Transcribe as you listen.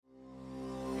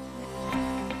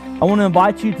I want to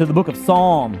invite you to the book of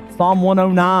Psalm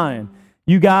 109.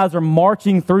 You guys are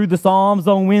marching through the Psalms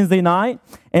on Wednesday night,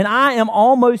 and I am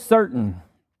almost certain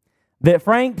that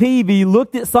Frank Peavy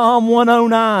looked at Psalm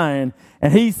 109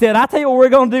 and he said, I tell you what we're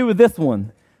going to do with this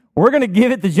one. We're going to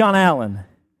give it to John Allen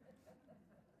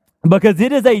because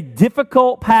it is a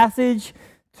difficult passage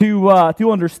to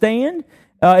understand.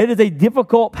 It is a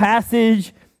difficult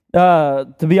passage,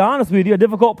 to be honest with you, a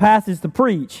difficult passage to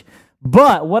preach.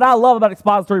 But what I love about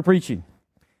expository preaching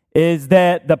is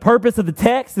that the purpose of the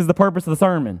text is the purpose of the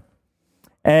sermon.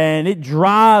 And it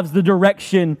drives the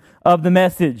direction of the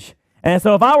message. And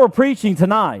so if I were preaching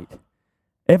tonight,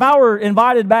 if I were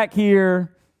invited back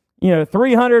here,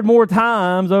 300 more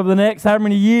times over the next however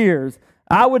many years,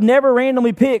 I would never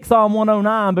randomly pick Psalm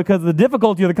 109 because of the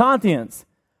difficulty of the contents.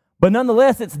 But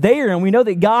nonetheless, it's there, and we know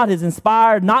that God has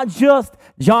inspired not just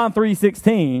John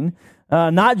 3:16,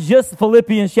 not just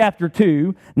Philippians chapter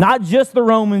 2, not just the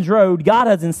Romans Road. God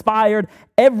has inspired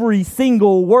every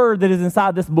single word that is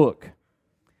inside this book.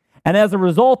 And as a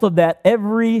result of that,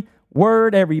 every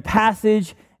word, every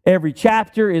passage, every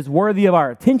chapter is worthy of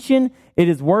our attention. It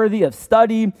is worthy of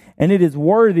study, and it is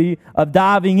worthy of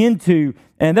diving into.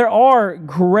 And there are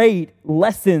great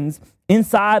lessons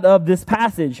inside of this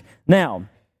passage. Now,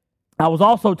 I was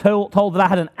also told that I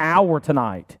had an hour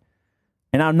tonight,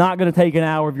 and I'm not going to take an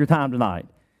hour of your time tonight.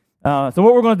 So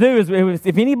what we're going to do is,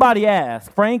 if anybody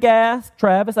asks, Frank asks,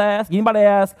 Travis asks, anybody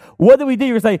asks, what did we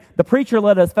do? We say, the preacher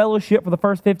let us fellowship for the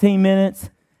first 15 minutes,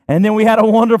 and then we had a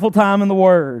wonderful time in the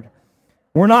Word.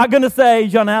 We're not going to say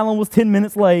John Allen was 10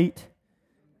 minutes late.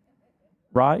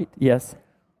 Right? Yes.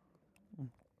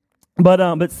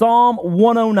 But Psalm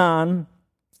 109,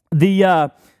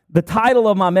 the title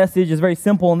of my message is very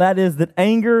simple, and that is that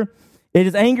it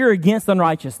is anger against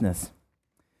unrighteousness.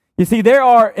 You see, there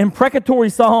are imprecatory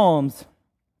psalms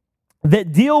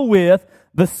that deal with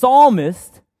the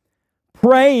psalmist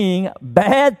praying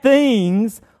bad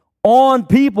things on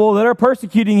people that are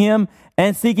persecuting him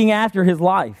and seeking after his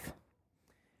life.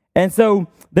 And so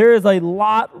there is a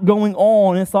lot going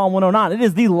on in Psalm 109. It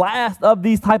is the last of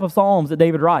these type of psalms that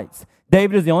David writes.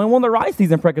 David is the only one that writes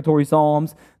these imprecatory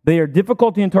psalms. They are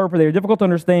difficult to interpret. They are difficult to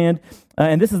understand.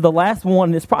 And this is the last one.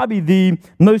 And it's probably the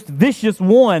most vicious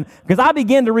one because I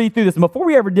began to read through this. And before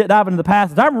we ever dive into the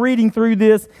passage, I'm reading through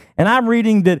this, and I'm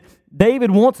reading that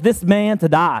David wants this man to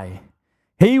die.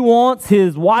 He wants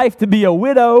his wife to be a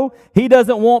widow. He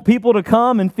doesn't want people to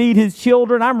come and feed his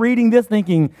children. I'm reading this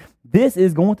thinking, this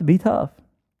is going to be tough.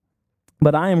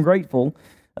 But I am grateful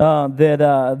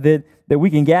that we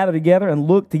can gather together and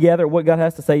look together at what God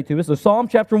has to say to us. So Psalm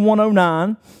chapter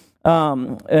 109,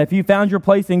 if you found your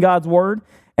place in God's Word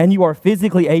and you are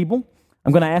physically able,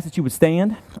 I'm going to ask that you would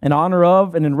stand in honor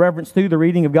of and in reverence to the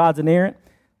reading of God's inerrant,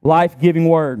 life-giving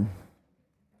Word.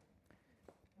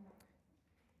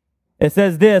 It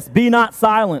says this, "Be not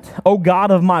silent, O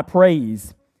God of my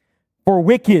praise, for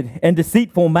wicked and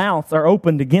deceitful mouths are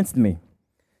opened against me,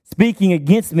 speaking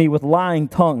against me with lying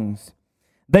tongues.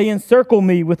 They encircle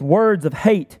me with words of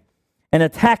hate and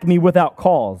attack me without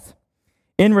cause.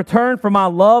 In return for my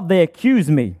love, they accuse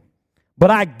me,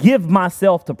 but I give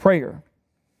myself to prayer.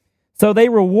 So they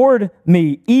reward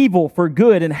me evil for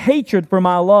good and hatred for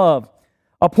my love.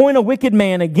 Appoint a wicked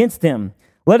man against him.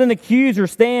 Let an accuser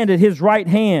stand at his right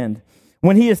hand.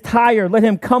 When he is tired, let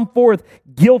him come forth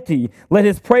guilty. Let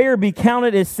his prayer be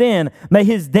counted as sin. May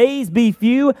his days be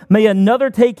few. May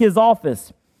another take his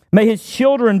office. May his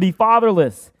children be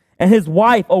fatherless, and his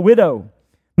wife a widow.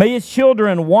 May his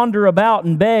children wander about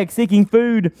and beg, seeking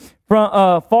food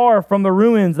far from the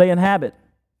ruins they inhabit.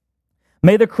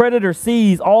 May the creditor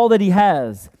seize all that he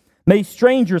has. May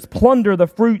strangers plunder the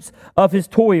fruits of his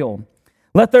toil.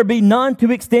 Let there be none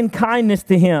to extend kindness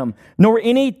to him, nor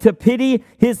any to pity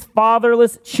his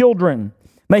fatherless children.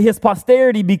 May his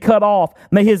posterity be cut off.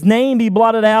 May his name be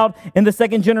blotted out in the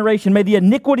second generation. May the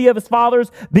iniquity of his fathers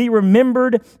be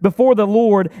remembered before the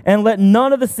Lord, and let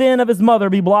none of the sin of his mother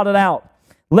be blotted out.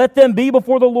 Let them be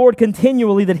before the Lord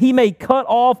continually, that he may cut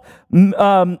off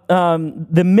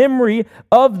the memory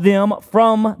of them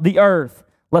from the earth."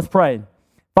 Let's pray.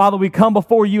 Father, we come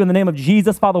before you in the name of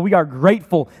Jesus. Father, we are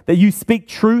grateful that you speak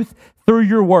truth through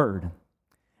your word.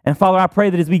 And Father, I pray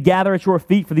that as we gather at your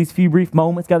feet for these few brief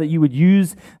moments, God, that you would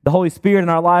use the Holy Spirit in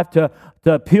our life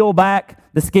to peel back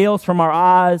the scales from our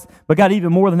eyes, but God,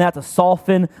 even more than that, to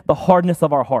soften the hardness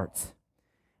of our hearts.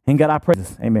 And God, I pray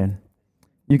this. Amen.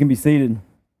 You can be seated.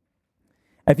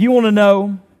 If you want to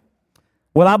know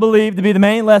what I believe to be the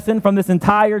main lesson from this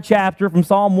entire chapter from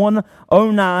Psalm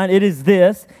 109, it is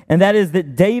this, and that is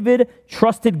that David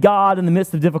trusted God in the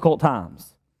midst of difficult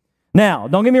times. Now,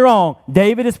 don't get me wrong,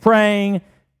 David is praying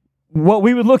what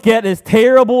we would look at as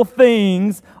terrible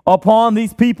things upon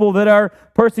these people that are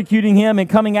persecuting him and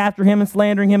coming after him and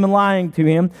slandering him and lying to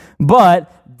him.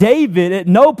 But David, at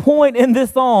no point in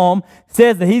this psalm,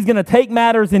 says that he's going to take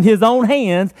matters in his own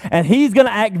hands and he's going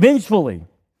to act vengefully.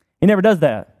 He never does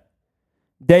that.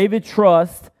 David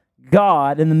trusts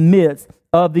God in the midst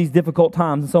of these difficult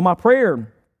times. And so my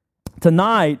prayer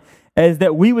tonight is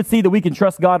that we would see that we can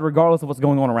trust God regardless of what's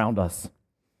going on around us.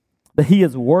 That he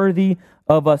is worthy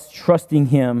of us trusting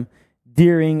him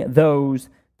during those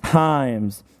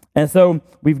times. And so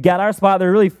we've got our spot. There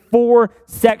are really 4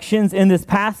 sections in this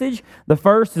passage. The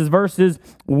first is verses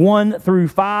 1 through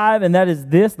 5, and that is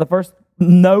this. The first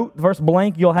note, the first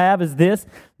blank you'll have is this: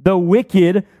 the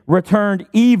wicked returned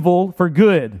evil for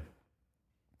good.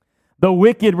 The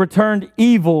wicked returned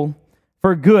evil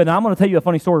for good. Now, I'm going to tell you a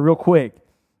funny story real quick.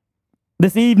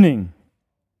 This evening,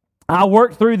 I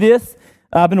worked through this.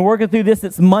 I've been working through this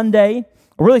since Monday,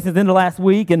 really since the end of last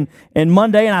week, and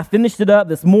Monday, and I finished it up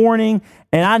this morning,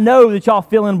 and I know that y'all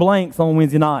fill in blanks on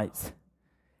Wednesday nights.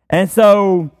 And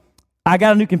so I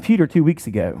got a new computer 2 weeks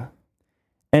ago,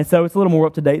 and so it's a little more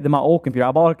up to date than my old computer.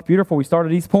 I bought a computer before we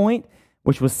started East Point,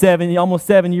 which was almost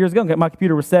 7 years ago. My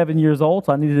computer was 7 years old,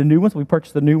 so I needed a new one, so we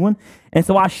purchased a new one. And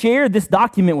so I shared this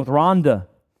document with Rhonda.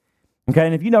 Okay,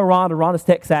 and if you know Rhonda's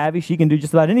tech savvy. She can do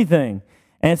just about anything.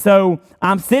 And so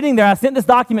I'm sitting there. I sent this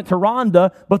document to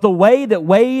Rhonda, but the way that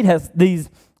Wade has these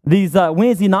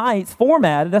Wednesday nights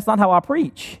formatted, that's not how I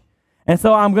preach. And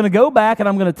so I'm going to go back and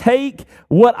I'm going to take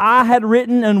what I had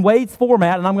written in Wade's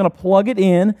format and I'm going to plug it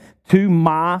in to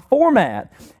my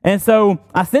format. And so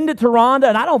I send it to Rhonda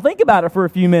and I don't think about it for a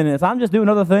few minutes. I'm just doing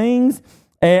other things.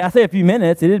 I say a few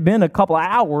minutes. It had been a couple of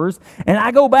hours. And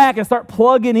I go back and start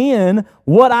plugging in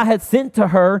what I had sent to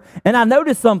her. And I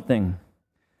noticed something.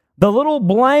 The little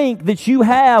blank that you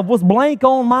have was blank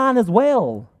on mine as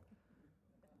well.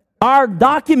 Our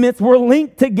documents were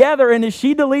linked together, and if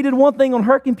she deleted one thing on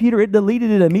her computer, it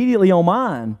deleted it immediately on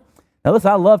mine. Now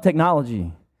listen, I love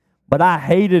technology, but I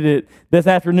hated it this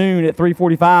afternoon at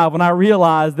 3:45 when I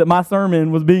realized that my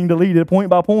sermon was being deleted point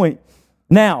by point.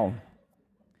 Now,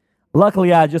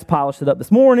 luckily I just polished it up this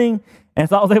morning, and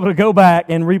so I was able to go back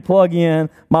and replug in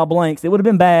my blanks. It would have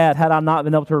been bad had I not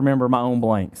been able to remember my own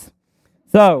blanks.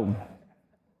 So,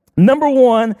 number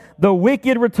 1, the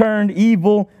wicked returned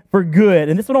evil for good.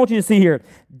 And this is what I want you to see here.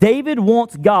 David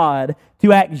wants God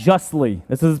to act justly.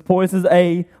 This is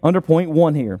A under point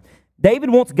 1 here. David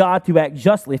wants God to act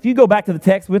justly. If you go back to the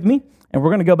text with me, and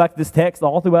we're going to go back to this text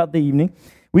all throughout the evening,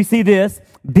 we see this: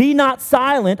 be not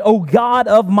silent, O God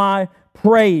of my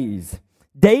praise.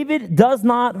 David does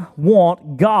not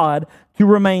want God to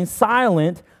remain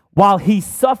silent while he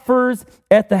suffers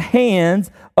at the hands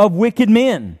of wicked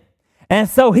men. And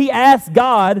so he asks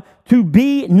God to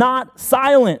be not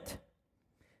silent.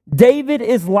 David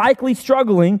is likely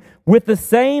struggling with the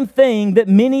same thing that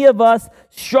many of us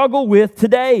struggle with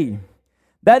today.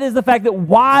 That is the fact that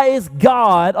why is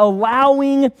God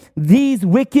allowing these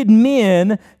wicked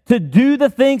men to do the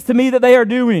things to me that they are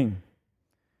doing?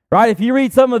 Right? If you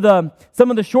read some of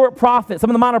the short prophets, some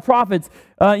of the minor prophets,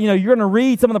 you're going to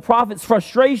read some of the prophets'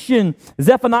 frustration,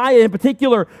 Zephaniah in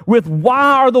particular, with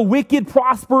why are the wicked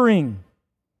prospering?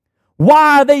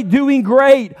 Why are they doing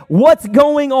great? What's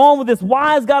going on with this?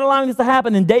 Why is God allowing this to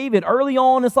happen? And David, early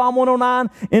on in Psalm 109,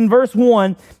 in verse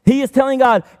 1, he is telling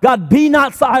God, God, be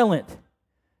not silent.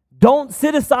 Don't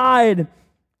sit aside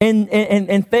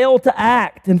and fail to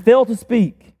act and fail to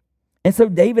speak. And so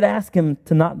David asked him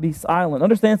to not be silent.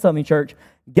 Understand something, church.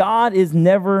 God is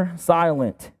never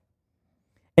silent.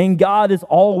 And God is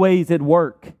always at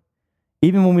work,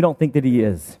 even when we don't think that he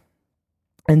is.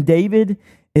 And David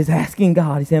is asking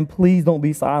God, he's saying, please don't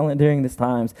be silent during these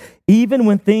times. Even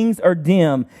when things are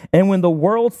dim and when the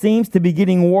world seems to be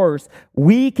getting worse,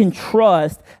 we can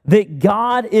trust that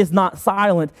God is not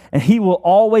silent and he will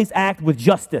always act with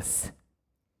justice.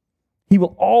 He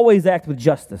will always act with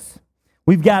justice.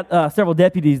 We've got several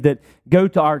deputies that go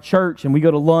to our church, and we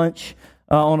go to lunch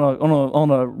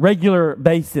on a regular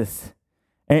basis.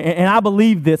 And I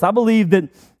believe this. I believe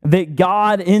that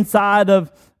God, inside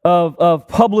of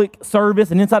public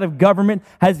service and inside of government,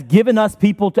 has given us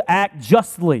people to act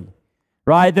justly.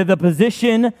 Right? That the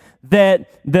position that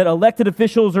elected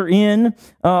officials are in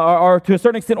are to a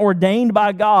certain extent ordained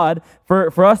by God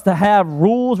for us to have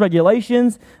rules,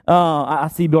 regulations. I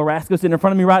see Bill Rasco sitting in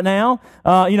front of me right now.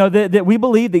 That we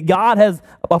believe that God has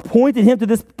appointed him to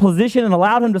this position and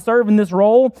allowed him to serve in this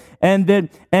role, and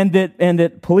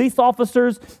that police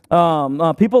officers,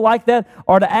 people like that,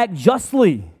 are to act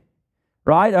justly.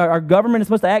 Right? Our government is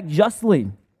supposed to act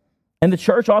justly. And the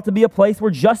church ought to be a place where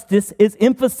justice is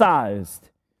emphasized.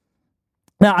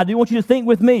 Now, I do want you to think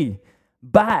with me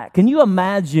back. Can you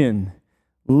imagine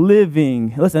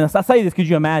living? Listen, I say this because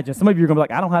you imagine. Some of you are going to be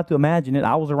like, I don't have to imagine it.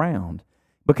 I was around.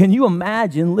 But can you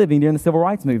imagine living during the civil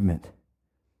rights movement?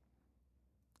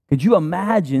 Could you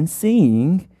imagine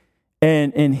seeing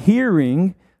and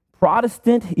hearing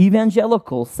Protestant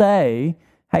evangelicals say,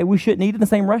 hey, we shouldn't eat in the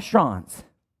same restaurants.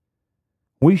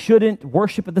 We shouldn't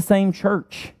worship at the same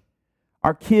church.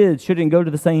 Our kids shouldn't go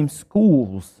to the same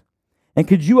schools. And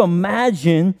could you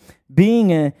imagine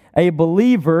being a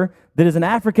believer that is an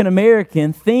African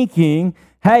American thinking,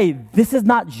 hey, this is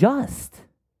not just,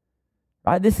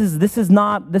 right? This is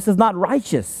not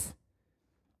righteous.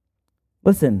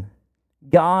 Listen,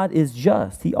 God is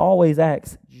just. He always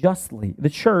acts justly. The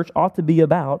church ought to be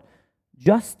about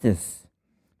justice.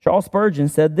 Charles Spurgeon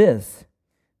said this: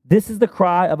 "This is the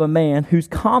cry of a man whose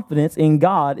confidence in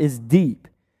God is deep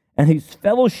and whose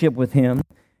fellowship with him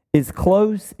is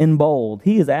close and bold."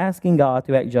 He is asking God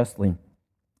to act justly.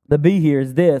 The B here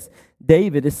is this: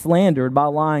 David is slandered by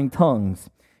lying tongues.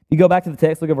 You go back to the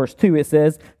text, look at verse 2. It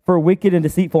says, "For wicked and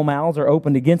deceitful mouths are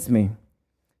opened against me,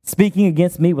 speaking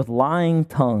against me with lying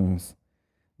tongues.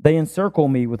 They encircle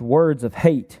me with words of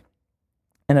hate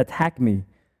and attack me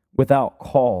without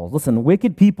cause." Listen,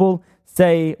 wicked people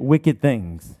say wicked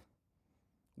things.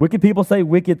 Wicked people say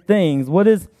wicked things. What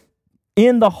is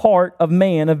in the heart of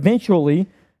man eventually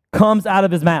comes out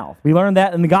of his mouth. We learned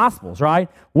that in the Gospels, right?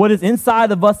 What is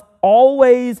inside of us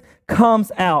always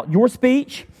comes out. Your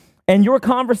speech and your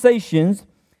conversations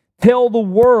tell the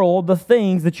world the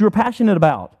things that you're passionate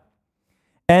about.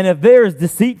 And if there is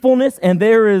deceitfulness and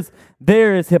there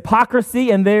is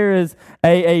hypocrisy and there is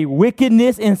a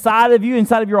wickedness inside of you,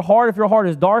 inside of your heart, if your heart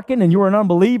is darkened and you're an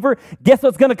unbeliever, guess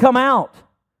what's going to come out?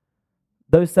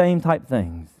 Those same type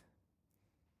things.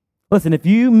 Listen, if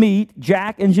you meet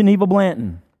Jack and Geneva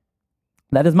Blanton,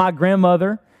 that is my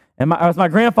grandmother, and my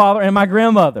grandfather and my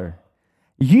grandmother.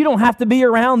 You don't have to be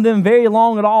around them very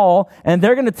long at all, and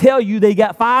they're going to tell you they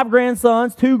got 5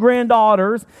 grandsons, 2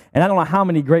 granddaughters, and I don't know how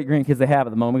many great-grandkids they have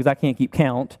at the moment because I can't keep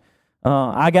count.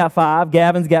 I got 5,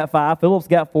 Gavin's got 5, Philip's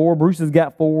got 4, Bruce has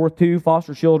got 4, 2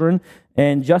 foster children,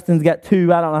 and Justin's got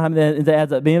 2. I don't know how many that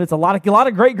adds up being. It's a lot of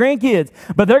great-grandkids,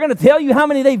 but they're going to tell you how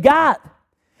many they've got,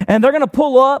 and they're going to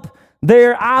pull up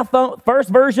their iPhone, first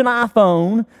version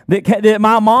iPhone that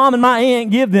my mom and my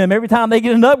aunt give them every time they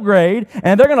get an upgrade,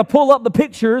 and they're going to pull up the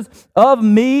pictures of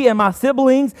me and my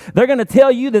siblings. They're going to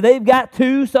tell you that they've got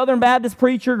 2 Southern Baptist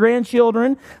preacher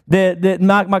grandchildren that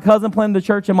my cousin planted a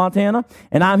church in Montana,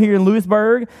 and I'm here in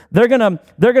Lewisburg. They're going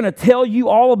to tell you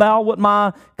all about what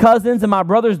my cousins and my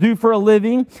brothers do for a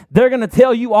living. They're going to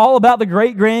tell you all about the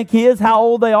great-grandkids, how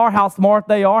old they are, how smart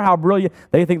they are, how brilliant.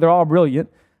 They think they're all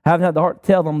brilliant. Haven't had the heart to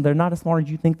tell them they're not as smart as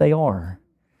you think they are,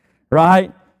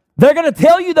 right? They're going to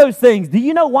tell you those things. Do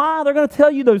you know why they're going to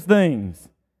tell you those things?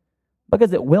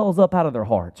 Because it wells up out of their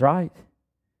hearts, right?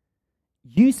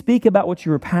 You speak about what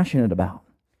you're passionate about,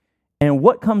 and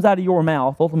what comes out of your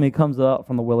mouth ultimately comes up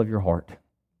from the well of your heart.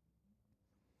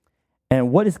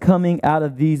 And what is coming out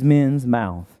of these men's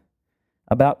mouth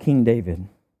about King David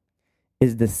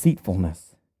is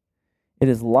deceitfulness. It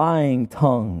is lying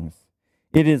tongues.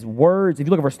 It is words, if you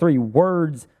look at verse 3,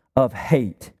 words of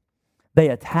hate. They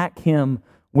attack him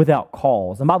without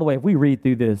cause. And by the way, if we read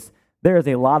through this, there is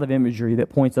a lot of imagery that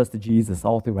points us to Jesus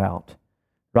all throughout,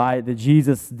 right? That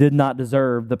Jesus did not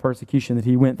deserve the persecution that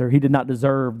he went through. He did not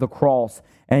deserve the cross,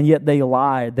 and yet they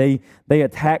lied. They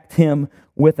attacked him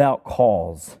without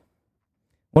cause.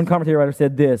 One commentary writer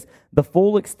said this: "The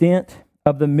full extent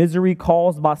of the misery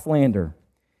caused by slander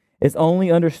is only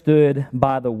understood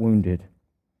by the wounded."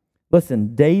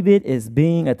 Listen, David is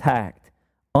being attacked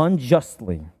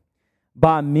unjustly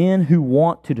by men who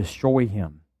want to destroy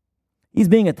him. He's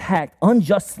being attacked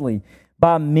unjustly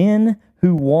by men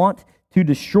who want to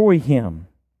destroy him.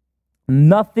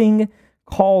 Nothing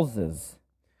causes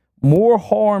more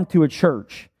harm to a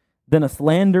church than a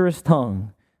slanderous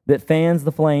tongue that fans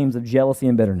the flames of jealousy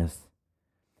and bitterness.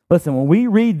 Listen, when we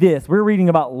read this, we're reading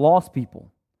about lost people.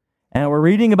 And we're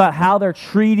reading about how they're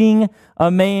treating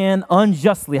a man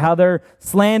unjustly, how they're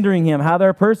slandering him, how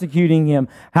they're persecuting him,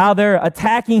 how they're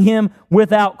attacking him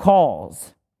without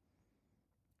cause.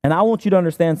 And I want you to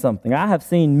understand something. I have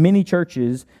seen many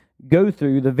churches go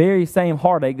through the very same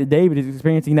heartache that David is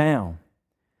experiencing now.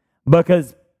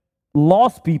 Because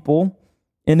lost people,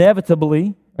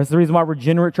 inevitably, that's the reason why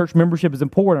regenerate church membership is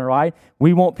important, right?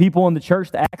 We want people in the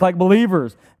church to act like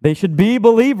believers. They should be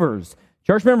believers.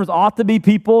 Church members ought to be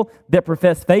people that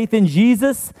profess faith in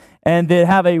Jesus and that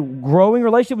have a growing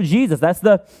relationship with Jesus. That's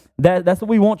what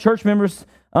we want church members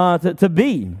to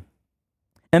be.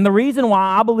 And the reason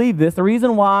why I believe this, the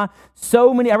reason why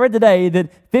so many, I read today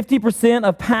that 50%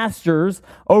 of pastors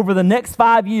over the next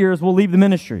 5 years will leave the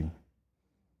ministry.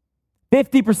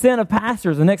 50% of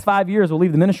pastors in the next 5 years will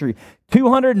leave the ministry.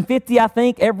 250, I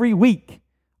think, every week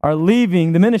are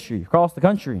leaving the ministry across the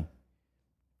country.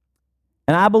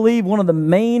 And I believe one of the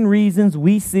main reasons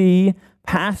we see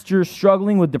pastors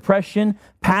struggling with depression,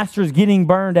 pastors getting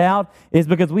burned out, is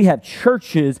because we have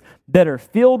churches that are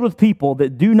filled with people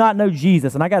that do not know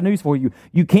Jesus. And I got news for you.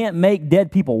 You can't make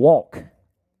dead people walk.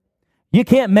 You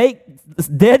can't make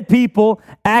dead people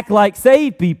act like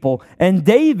saved people. And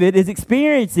David is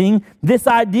experiencing this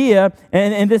idea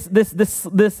and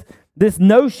this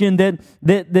notion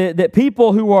that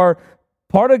people who are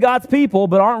part of God's people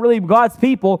but aren't really God's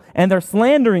people, and they're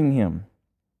slandering him.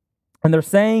 And they're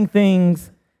saying things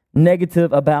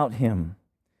negative about him.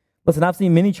 Listen, I've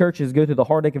seen many churches go through the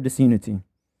heartache of disunity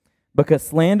because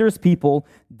slanderous people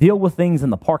deal with things in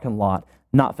the parking lot,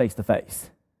 not face to face.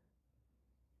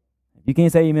 You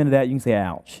can't say amen to that, you can say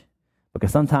ouch.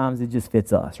 Because sometimes it just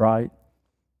fits us, right?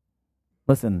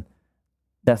 Listen,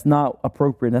 that's not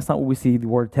appropriate. That's not what we see the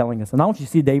word telling us. And I want you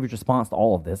to see David's response to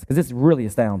all of this because it's really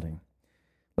astounding.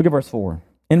 Look at verse 4.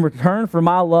 In return for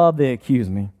my love, they accuse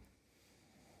me.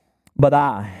 But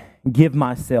I give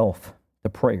myself to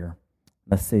prayer.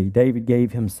 Let's see. David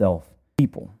gave himself to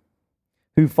people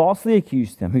who falsely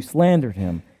accused him, who slandered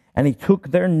him, and he took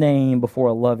their name before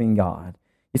a loving God.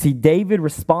 You see, David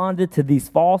responded to these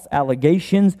false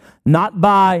allegations not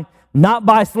by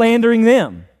slandering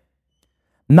them,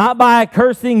 not by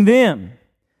cursing them,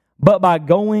 but by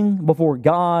going before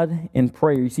God in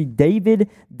prayer. You see, David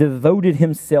devoted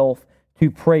himself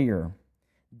to prayer.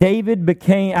 David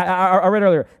became, I read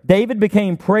earlier, David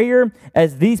became prayer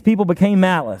as these people became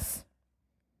malice.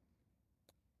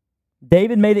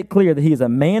 David made it clear that he is a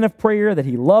man of prayer, that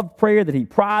he loved prayer, that he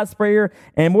prized prayer,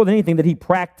 and more than anything, that he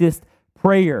practiced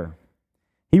prayer.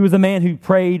 He was a man who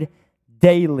prayed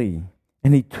daily,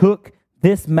 and he took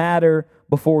this matter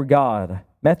before God.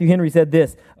 Matthew Henry said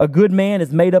this, a good man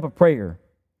is made up of prayer,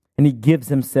 and he gives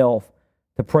himself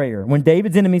to prayer. When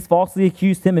David's enemies falsely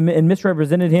accused him and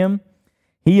misrepresented him,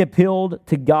 he appealed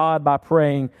to God by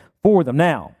praying for them.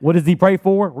 Now, what does he pray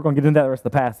for? We're going to get into that the rest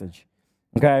of the passage,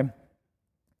 okay?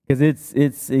 Because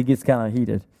it gets kind of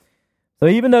heated. So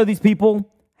even though these people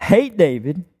hate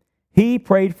David, he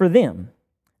prayed for them.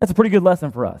 That's a pretty good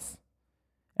lesson for us.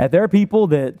 If there are people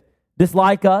that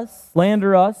dislike us,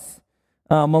 slander us,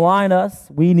 malign us,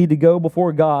 we need to go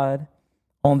before God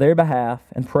on their behalf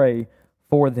and pray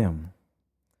for them.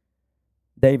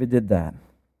 David did that.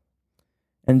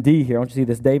 And D here, I want you to see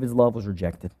this, David's love was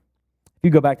rejected. If you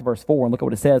go back to verse 4 and look at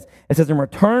what it says, in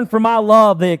return for my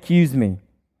love, they accuse me.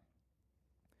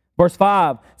 Verse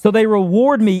 5, so they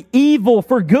reward me evil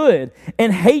for good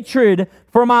and hatred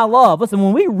for my love. Listen,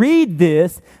 when we read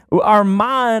this, our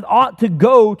mind ought to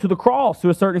go to the cross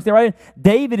to a certain extent, right?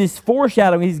 David is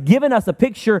foreshadowing. He's given us a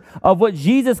picture of what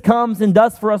Jesus comes and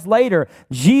does for us later.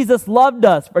 Jesus loved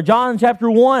us. For John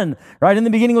chapter 1, right? In the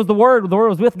beginning was the Word. The Word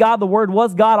was with God. The Word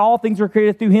was God. All things were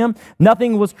created through Him.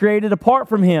 Nothing was created apart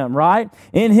from Him, right?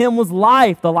 In Him was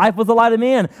life. The life was the light of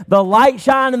men. The light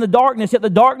shined in the darkness, yet the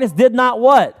darkness did not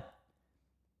what?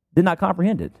 Did not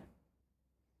comprehend it.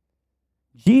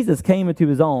 Jesus came into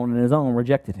his own, and his own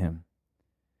rejected him.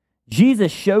 Jesus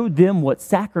showed them what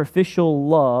sacrificial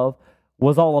love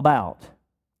was all about.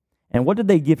 And what did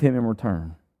they give him in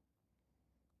return?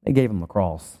 They gave him the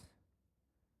cross.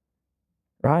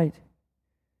 Right?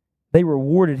 They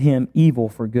rewarded him evil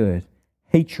for good,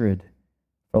 hatred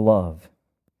for love.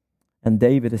 And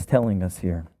David is telling us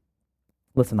here,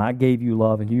 listen, I gave you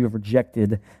love, and you have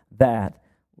rejected that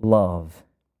love.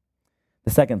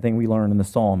 The second thing we learn in the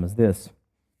psalm is this.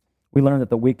 We learn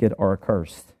that the wicked are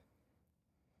accursed.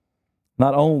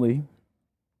 Not only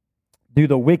do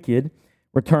the wicked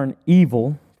return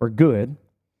evil for good,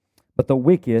 but the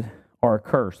wicked are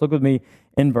accursed. Look with me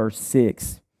in verse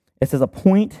 6. It says,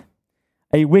 appoint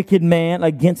a wicked man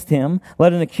against him.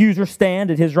 Let an accuser stand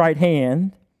at his right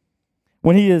hand.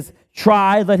 When he is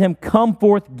tried, let him come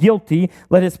forth guilty.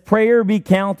 Let his prayer be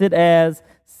counted as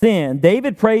sin.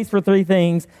 David prays for three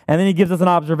things, and then he gives us an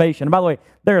observation. And by the way,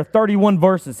 there are 31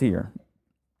 verses here.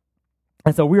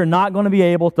 And so we are not going to be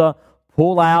able to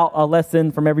pull out a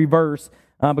lesson from every verse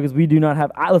because we do not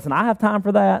have... Listen, I have time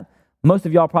for that. Most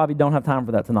of y'all probably don't have time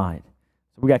for that tonight.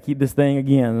 So we got to keep this thing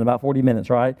again in about 40 minutes,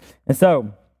 right? And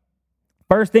so,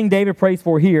 first thing David prays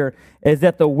for here is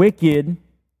that the wicked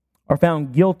are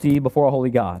found guilty before a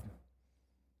holy God.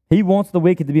 He wants the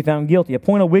wicked to be found guilty.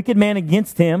 Appoint a wicked man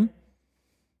against him.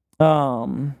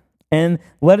 and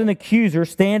let an accuser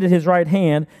stand at his right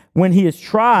hand. When he is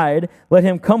tried, let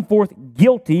him come forth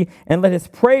guilty, and let his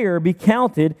prayer be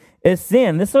counted as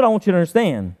sin. This is what I want you to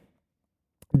understand.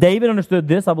 David understood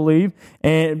this, I believe,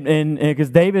 and because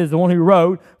David is the one who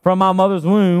wrote, "From my mother's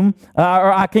womb,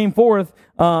 or I came forth,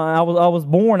 I was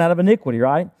born out of iniquity,"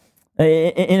 right?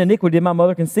 In iniquity did my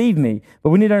mother conceive me.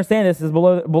 But we need to understand this is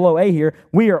below A here.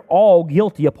 We are all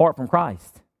guilty apart from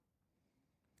Christ.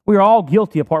 We are all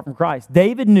guilty apart from Christ.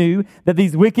 David knew that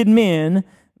these wicked men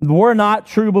were not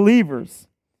true believers.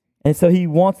 And so he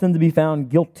wants them to be found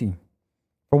guilty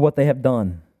for what they have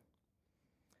done.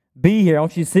 B here, I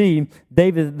want you to see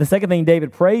David. The second thing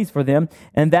David prays for them,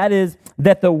 and that is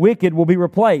that the wicked will be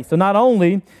replaced. So not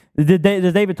only does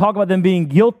David talk about them being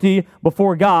guilty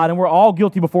before God, and we're all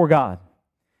guilty before God.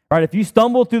 Right? If you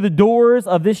stumble through the doors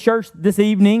of this church this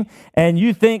evening and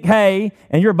you think, hey,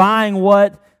 and you're buying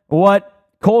what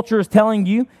culture is telling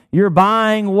you, you're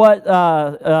buying what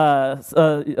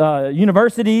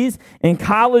universities and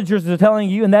colleges are telling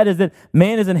you, and that is that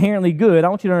man is inherently good. I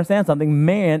want you to understand something.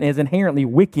 Man is inherently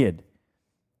wicked.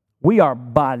 We are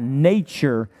by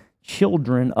nature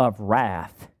children of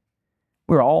wrath.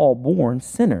 We're all born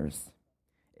sinners.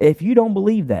 If you don't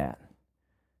believe that,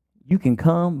 you can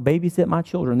come babysit my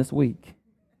children this week.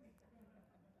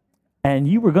 And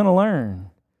you were going to learn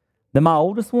that my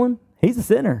oldest one, he's a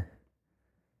sinner.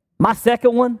 My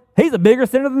second one, he's a bigger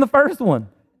sinner than the first one.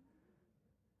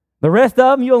 The rest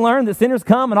of them, you'll learn that sinners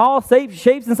come in all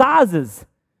shapes and sizes.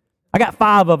 I got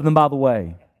 5 of them, by the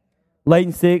way.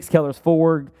 Layton 6, Keller's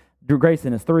 4, Drew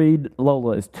Grayson is 3,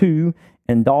 Lola is 2,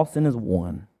 and Dawson is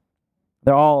 1.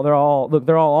 They're all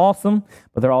awesome,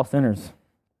 but they're all sinners.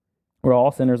 We're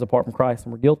all sinners apart from Christ,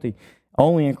 and we're guilty.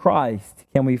 Only in Christ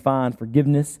can we find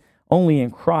forgiveness. Only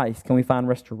in Christ can we find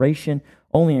restoration.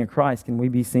 Only in Christ can we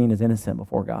be seen as innocent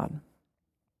before God.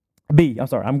 B,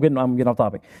 I'm getting off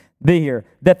topic. B here,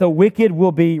 that the wicked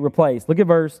will be replaced. Look at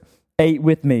verse 8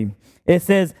 with me. It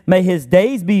says, may his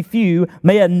days be few,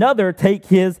 may another take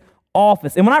his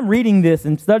office. And when I'm reading this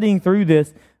and studying through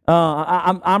this,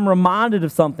 I'm reminded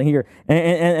of something here.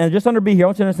 And just under B here, I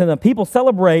want you to understand that people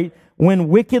celebrate when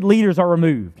wicked leaders are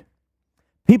removed.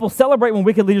 People celebrate when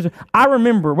wicked leaders are. I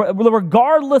remember,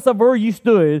 regardless of where you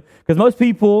stood, because most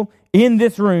people in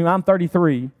this room, I'm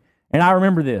 33, and I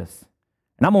remember this.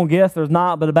 And I'm going to guess there's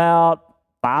not but about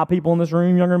 5 people in this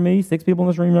room younger than me, 6 people in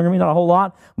this room younger than me, not a whole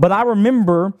lot. But I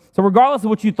remember, so regardless of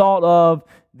what you thought of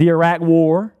the Iraq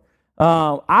War,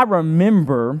 I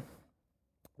remember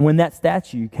when that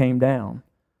statue came down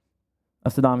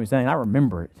of Saddam Hussein. I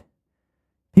remember it.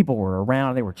 People were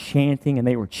around, they were chanting, and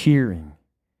they were cheering.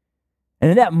 And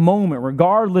in that moment,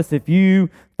 regardless if you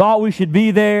thought we should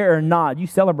be there or not, you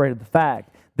celebrated the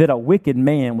fact that a wicked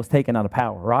man was taken out of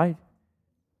power, right?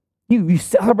 You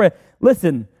celebrate.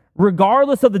 Listen,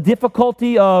 regardless of the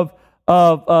difficulty of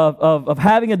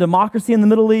having a democracy in the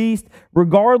Middle East,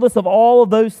 regardless of all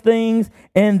of those things,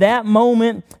 in that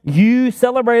moment, you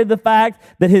celebrated the fact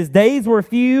that his days were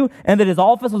few and that his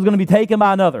office was going to be taken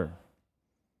by another.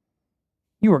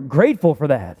 You were grateful for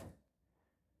that.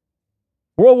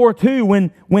 World War II,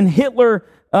 when Hitler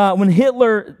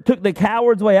took the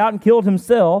coward's way out and killed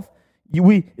himself, it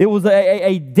was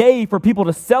a day for people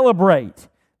to celebrate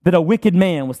that a wicked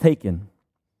man was taken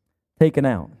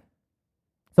out.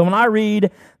 So when I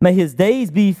read, may his days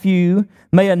be few,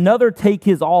 may another take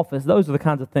his office, those are the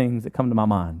kinds of things that come to my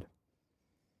mind.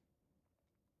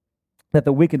 That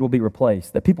the wicked will be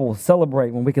replaced, that people will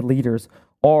celebrate when wicked leaders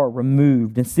are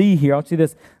removed. And see here, I'll see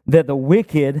this, that the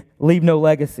wicked leave no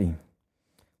legacy.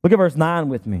 Look at verse 9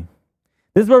 with me.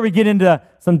 This is where we get into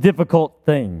some difficult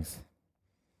things.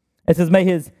 It says, may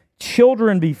his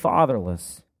children be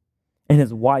fatherless and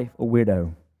his wife a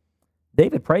widow.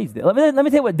 David prays this. Let me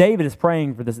tell you what David is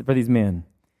praying for these men.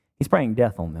 He's praying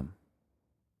death on them.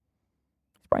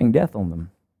 He's praying death on them.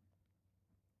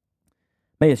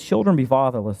 May his children be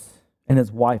fatherless and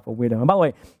his wife a widow. And by the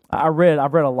way, I've read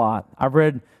a lot. I've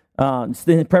read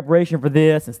in preparation for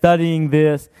this and studying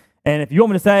this. And if you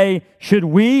want me to say, should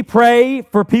we pray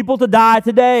for people to die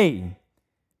today?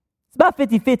 It's about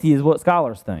 50-50 is what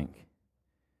scholars think.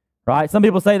 Right? Some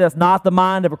people say that's not the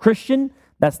mind of a Christian.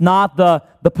 That's not the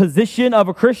position of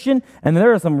a Christian. And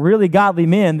there are some really godly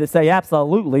men that say,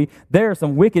 absolutely, there are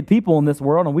some wicked people in this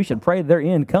world and we should pray their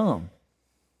end come.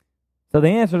 So the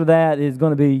answer to that is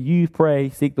going to be you pray,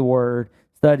 seek the word,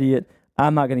 study it.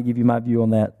 I'm not going to give you my view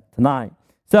on that tonight.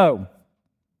 So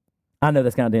I know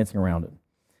that's kind of dancing around it.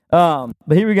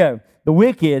 But here we go. The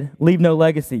wicked leave no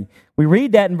legacy. We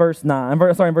read that in verse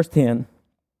 10.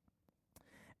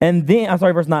 And then,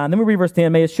 verse 9. Then we read verse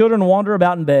 10. May his children wander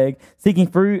about and beg, seeking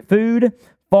food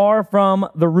far from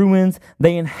the ruins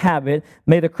they inhabit.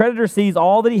 May the creditor seize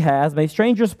all that he has. May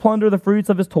strangers plunder the fruits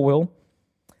of his toil.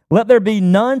 Let there be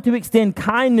none to extend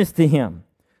kindness to him,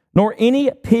 nor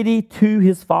any pity to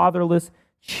his fatherless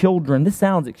children. This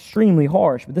sounds extremely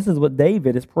harsh, but this is what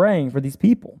David is praying for these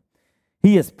people.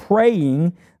 He is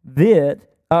praying that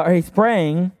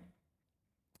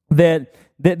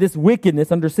this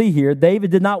wickedness under C here,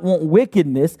 David did not want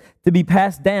wickedness to be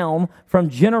passed down from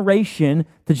generation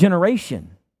to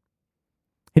generation.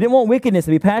 He didn't want wickedness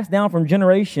to be passed down from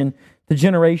generation to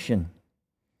generation.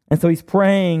 And so he's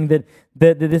praying that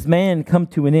this man come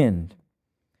to an end.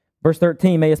 Verse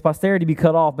 13, may his posterity be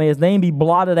cut off. May his name be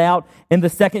blotted out in the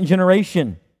second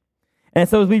generation. And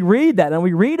so as we read that, and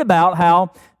we read about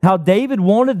how David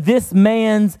wanted this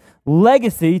man's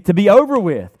legacy to be over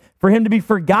with, for him to be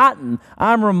forgotten,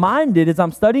 I'm reminded as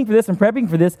I'm studying for this and prepping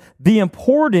for this, the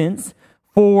importance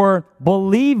for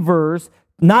believers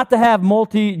not to have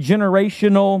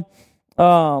multi-generational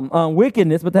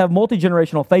wickedness, but to have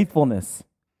multi-generational faithfulness.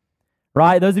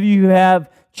 Right? Those of you who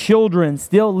have children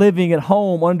still living at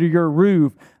home under your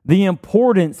roof, the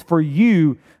importance for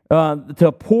you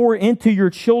to pour into your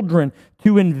children,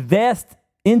 to invest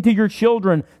into your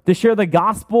children, to share the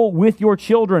gospel with your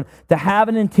children, to have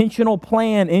an intentional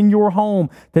plan in your home,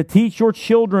 to teach your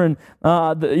children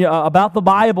about the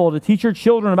Bible, to teach your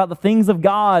children about the things of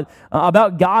God,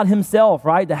 about God himself,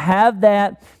 right? To have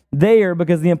that there,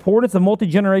 because the importance of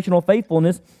multi-generational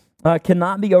faithfulness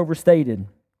cannot be overstated.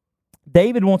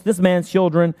 David wants this man's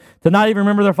children to not even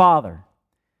remember their father.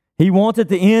 He wants it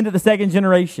to end at the second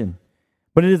generation.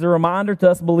 But it is a reminder to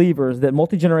us believers that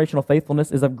multi-generational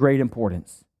faithfulness is of great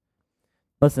importance.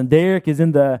 Listen, Derek is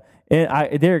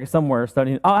Derek is somewhere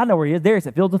studying. Oh, I know where he is. Derek's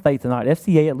at Fields of Faith tonight,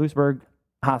 FCA at Lewisburg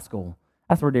High School.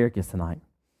 That's where Derek is tonight.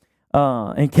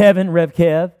 And Kevin, Rev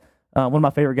Kev, one of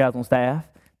my favorite guys on staff,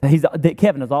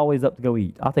 Kevin is always up to go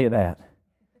eat. I'll tell you that.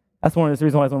 That's one of the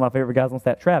reasons why he's one of my favorite guys on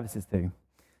staff. Travis is too.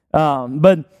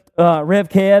 But Rev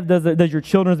Kev does your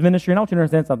children's ministry, and I want you to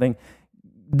understand something.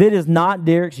 That is not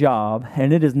Derek's job,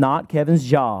 and it is not Kevin's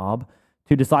job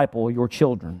to disciple your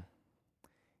children.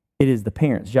 It is the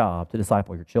parent's job to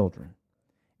disciple your children.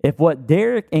 If what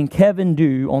Derek and Kevin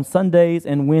do on Sundays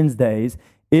and Wednesdays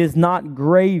is not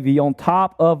gravy on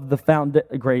top of the foundation,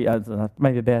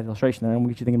 maybe a bad illustration there, I'm going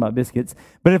to get you thinking about biscuits,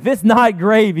 but if it's not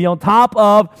gravy on top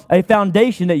of a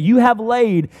foundation that you have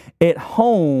laid at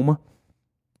home,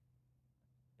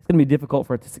 it's going to be difficult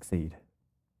for it to succeed.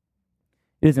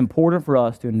 It is important for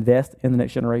us to invest in the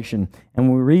next generation. And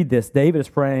when we read this, David is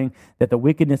praying that the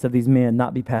wickedness of these men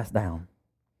not be passed down.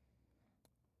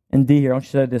 And D here, I want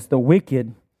you to say this: the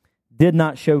wicked did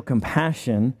not show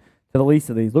compassion to the least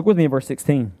of these. Look with me in verse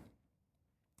 16.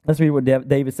 Let's read what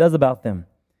David says about them.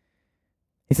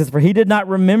 He says, for he did not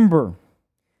remember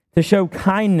to show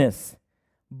kindness,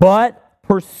 but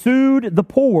pursued the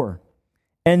poor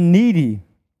and needy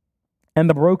and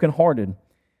the brokenhearted,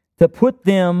 to put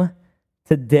them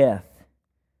to death.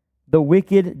 The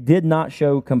wicked did not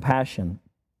show compassion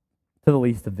to the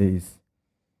least of these.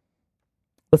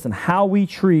 Listen, how we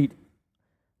treat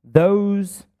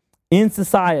those in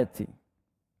society,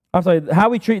 how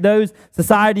we treat those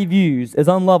society views as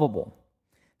unlovable,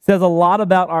 says a lot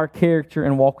about our character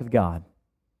and walk with God.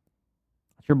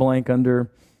 That's your blank under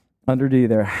D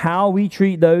there. How we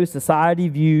treat those society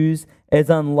views as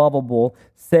unlovable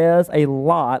says a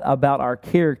lot about our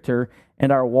character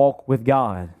and our walk with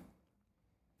God.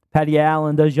 Patty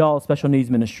Allen does y'all special needs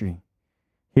ministry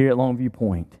here at Longview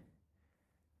Point.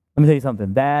 Let me tell you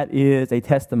something. That is a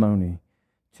testimony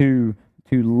to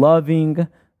loving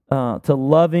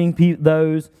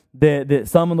those that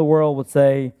some in the world would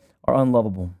say are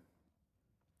unlovable.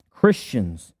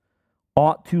 Christians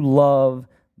ought to love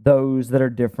those that are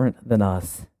different than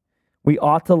us. We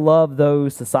ought to love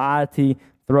those society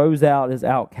throws out as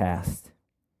outcasts.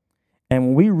 And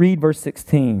when we read verse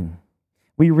 16,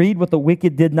 we read what the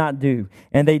wicked did not do.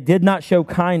 And they did not show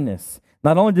kindness.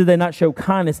 Not only did they not show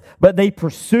kindness, but they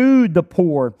pursued the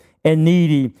poor and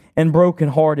needy and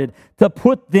brokenhearted to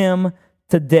put them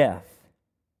to death.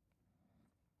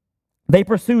 They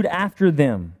pursued after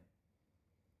them.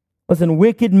 Listen,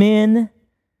 wicked men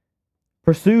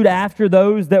pursued after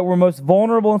those that were most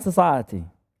vulnerable in society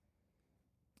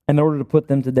in order to put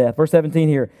them to death. Verse 17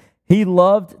 here, he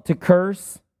loved to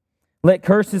curse. Let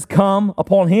curses come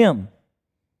upon him.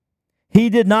 He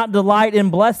did not delight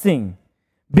in blessing.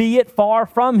 Be it far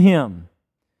from him.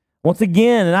 Once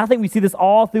again, and I think we see this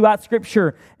all throughout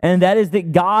Scripture, and that is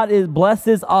that God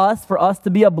blesses us for us to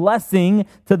be a blessing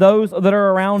to those that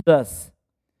are around us.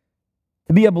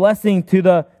 To be a blessing to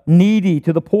the needy,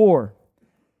 to the poor,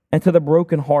 and to the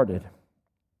brokenhearted.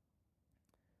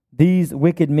 These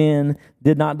wicked men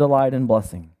did not delight in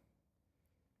blessing.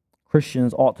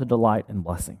 Christians ought to delight in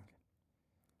blessing.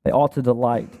 They ought to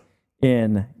delight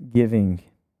in giving.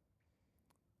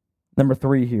 Number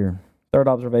 3 here, third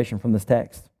observation from this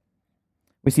text.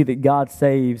 We see that God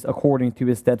saves according to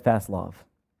his steadfast love.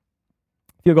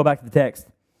 If you'll go back to the text,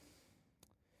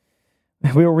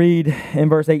 we'll read in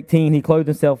verse 18, he clothed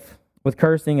himself with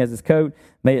cursing as his coat.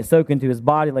 May it soak into his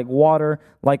body like water,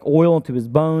 like oil into his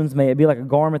bones. May it be like a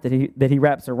garment that he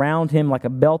wraps around him, like a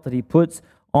belt that he puts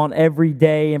on every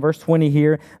day. In verse 20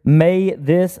 here, may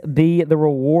this be the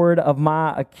reward of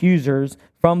my accusers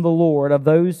from the Lord, of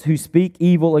those who speak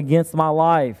evil against my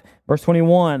life. Verse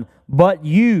 21, but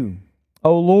you,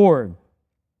 O Lord,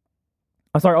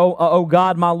 O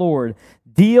God, my Lord,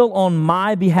 deal on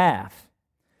my behalf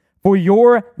for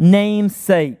your name's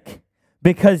sake,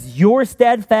 because your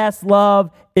steadfast love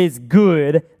is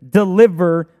good.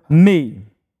 Deliver me.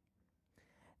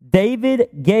 David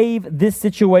gave this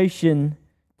situation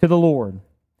to the Lord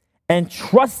and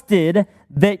trusted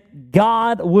that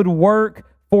God would work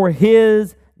for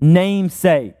his name's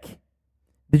sake.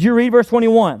 Did you read verse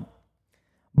 21?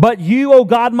 But you, O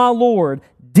God, my Lord,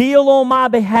 deal on my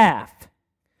behalf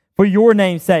for your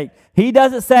name's sake. He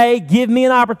doesn't say, give me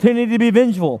an opportunity to be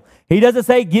vengeful. He doesn't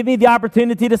say, give me the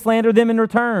opportunity to slander them in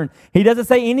return. He doesn't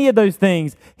say any of those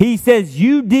things. He says,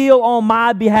 you deal on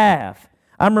my behalf.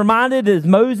 I'm reminded as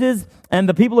Moses and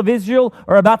the people of Israel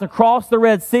are about to cross the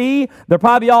Red Sea, they're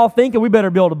probably all thinking, we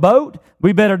better build a boat,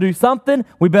 we better do something,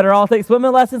 we better all take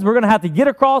swimming lessons, we're going to have to get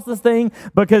across this thing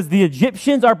because the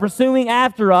Egyptians are pursuing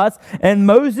after us. And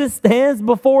Moses stands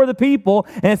before the people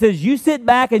and says, you sit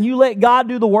back and you let God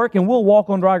do the work and we'll walk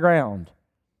on dry ground.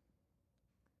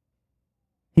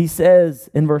 He says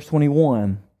in verse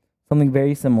 21 something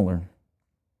very similar.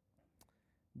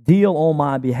 Deal on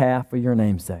my behalf for your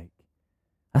name's sake.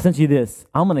 I sent you this.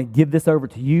 I'm going to give this over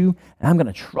to you, and I'm going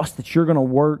to trust that you're going to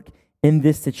work in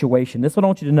this situation. This is what I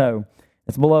want you to know.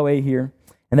 It's below A here,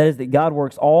 and that is that God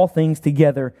works all things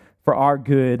together for our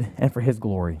good and for his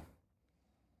glory.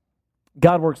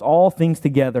 God works all things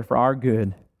together for our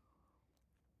good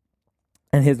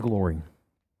and his glory.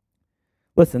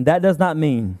 Listen, that does not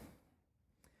mean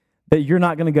that you're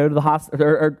not going to go to the hospital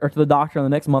or to the doctor in the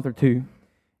next month or two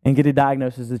and get a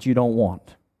diagnosis that you don't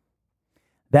want.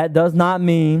 That does not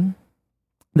mean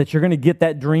that you're going to get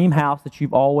that dream house that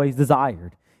you've always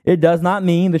desired. It does not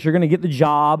mean that you're going to get the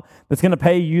job that's going to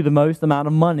pay you the most amount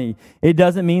of money. It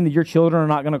doesn't mean that your children are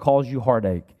not going to cause you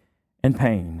heartache and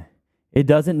pain. It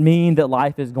doesn't mean that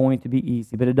life is going to be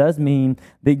easy, but it does mean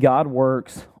that God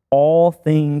works all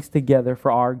things together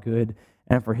for our good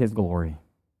and for his glory.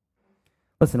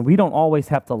 Listen, we don't always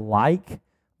have to like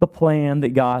the plan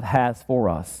that God has for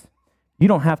us. You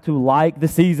don't have to like the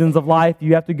seasons of life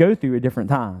you have to go through at different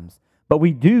times. But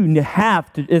we do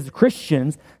have to, as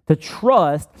Christians, to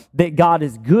trust that God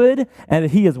is good and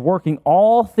that he is working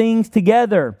all things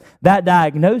together. That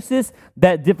diagnosis,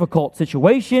 that difficult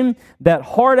situation, that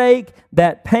heartache,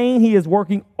 that pain, he is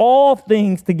working all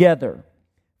things together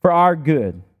for our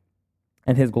good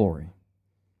and his glory.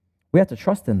 We have to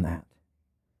trust in that.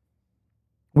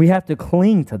 We have to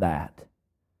cling to that.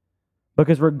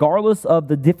 Because regardless of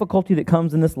the difficulty that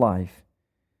comes in this life,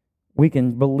 we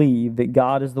can believe that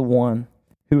God is the one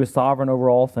who is sovereign over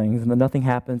all things and that nothing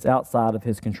happens outside of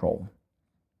his control.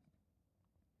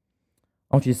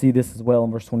 I want you to see this as well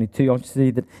in verse 22. I want you to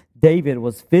see that David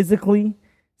was physically,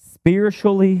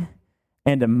 spiritually,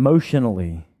 and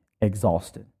emotionally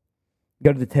exhausted.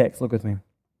 Go to the text. Look with me.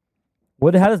 How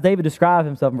does David describe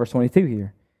himself in verse 22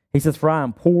 here? He says, for I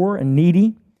am poor and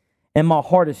needy, and my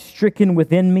heart is stricken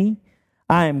within me.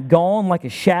 I am gone like a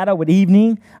shadow at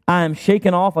evening. I am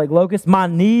shaken off like locusts. My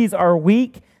knees are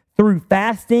weak through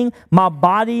fasting. My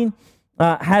body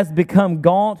has become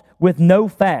gaunt with no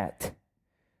fat.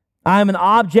 I am an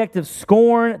object of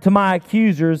scorn to my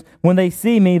accusers. When they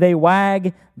see me, they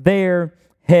wag their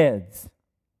heads.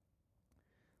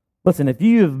 Listen, if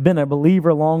you have been a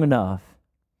believer long enough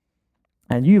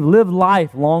and you've lived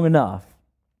life long enough,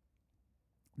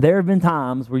 there have been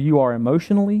times where you are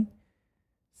emotionally,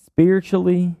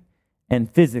 spiritually,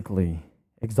 and physically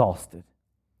exhausted.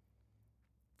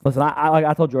 Listen,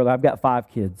 I told you earlier, I've got 5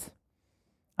 kids.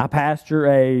 I pastor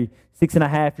a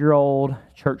 6.5-year-old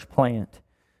church plant.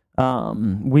 I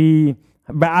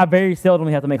very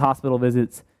seldomly have to make hospital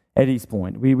visits at East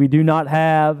Point. We do not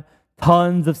have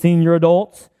tons of senior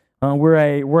adults.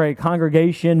 We're a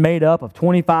congregation made up of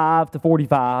 25 to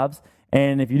 45s,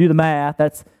 and if you do the math,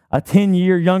 that's a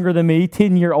 10-year younger than me,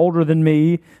 10-year older than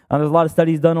me. There's a lot of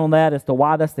studies done on that as to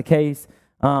why that's the case.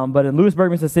 But in Lewisburg,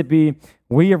 Mississippi,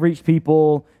 we have reached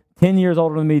people 10 years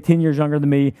older than me, 10 years younger than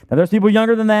me. Now, there's people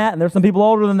younger than that, and there's some people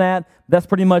older than that. That's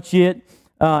pretty much it.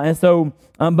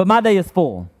 But my day is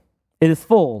full. It is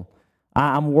full.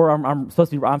 I'm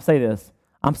supposed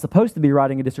to be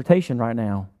writing a dissertation right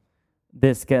now.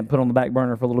 This get put on the back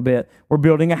burner for a little bit. We're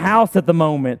building a house at the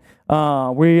moment.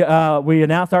 We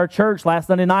announced our church last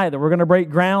Sunday night that we're going to break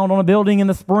ground on a building in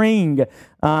the spring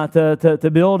to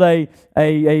build a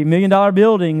 $1 million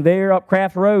building there up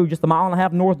Craft Road, just a mile and a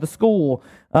half north of the school.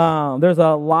 There's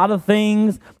a lot of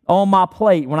things on my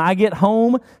plate. When I get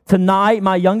home tonight,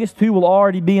 my youngest two will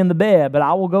already be in the bed, but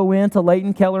I will go into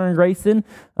Leighton, Keller, and Grayson.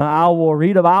 I will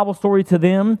read a Bible story to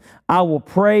them. I will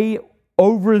pray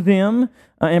over them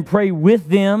and pray with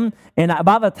them. And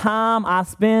by the time I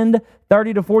spend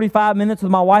 30 to 45 minutes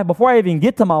with my wife, before I even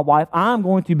get to my wife, I'm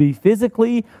going to be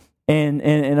physically and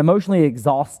emotionally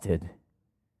exhausted.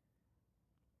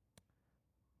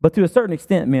 But to a certain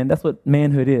extent, man, that's what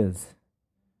manhood is.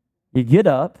 You get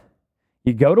up,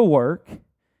 you go to work,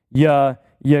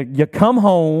 you come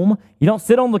home, you don't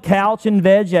sit on the couch and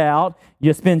veg out,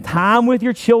 you spend time with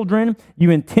your children,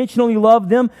 you intentionally love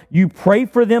them, you pray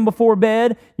for them before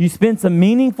bed, you spend some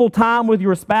meaningful time with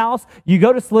your spouse, you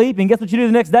go to sleep, and guess what you do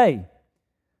the next day?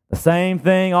 The same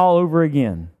thing all over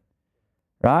again,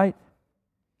 right?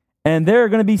 And there are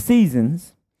going to be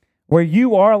seasons where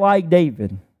you are like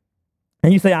David,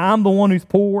 and you say, I'm the one who's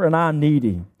poor and I'm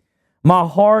needy. My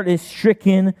heart is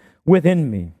stricken within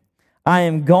me. I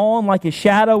am gone like a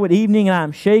shadow at evening, and I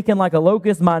am shaken like a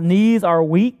locust. My knees are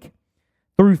weak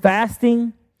through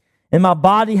fasting, and my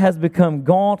body has become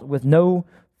gaunt with no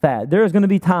fat. There's going to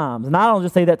be times, and I don't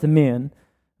just say that to men,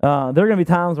 there are going to be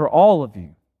times where all of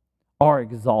you are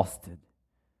exhausted.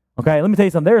 Okay, let me tell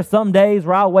you something. There are some days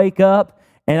where I wake up,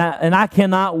 and I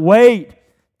cannot wait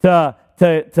to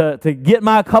get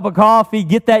my cup of coffee,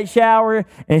 get that shower,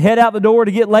 and head out the door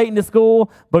to get Leighton to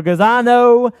school, because I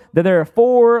know that there are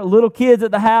 4 little kids at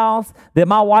the house that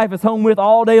my wife is home with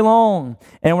all day long.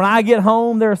 And when I get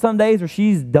home, there are some days where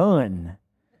she's done.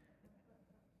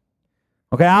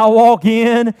 Okay, I'll walk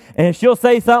in, and she'll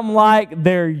say something like,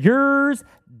 they're yours,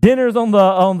 dinner's on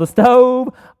the stove,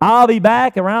 I'll be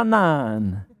back around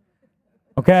 9.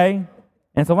 Okay?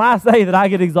 And so when I say that I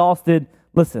get exhausted,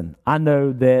 listen, I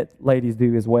know that ladies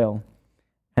do as well.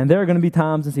 And there are going to be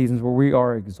times and seasons where we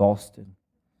are exhausted.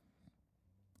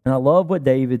 And I love what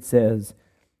David says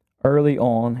early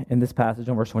on in this passage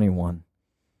in verse 21.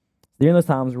 During those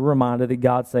times, we're reminded that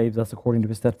God saves us according to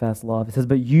his steadfast love. It says,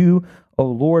 but you, O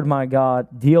Lord my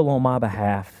God, deal on my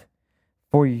behalf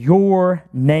for your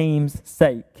name's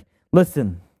sake.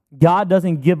 Listen, God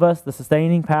doesn't give us the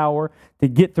sustaining power to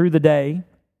get through the day.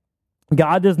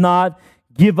 God does not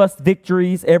give us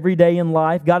victories every day in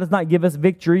life. God does not give us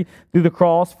victory through the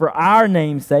cross for our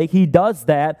name's sake. He does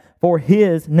that for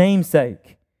his name's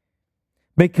sake.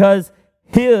 Because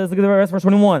look at the rest of verse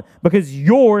 21, because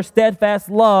your steadfast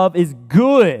love is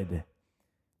good.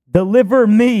 Deliver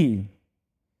me.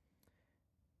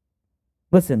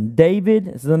 Listen, David,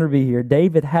 this is under B here,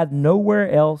 David had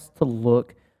nowhere else to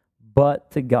look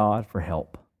but to God for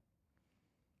help.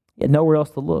 He had nowhere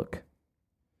else to look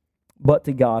but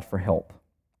to God for help.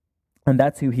 And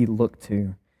that's who he looked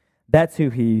to. That's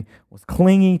who he was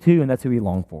clinging to, and that's who he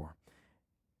longed for.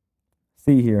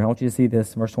 See here, I want you to see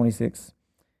this, verse 26.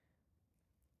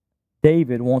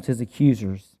 David wants his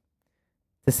accusers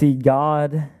to see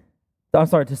to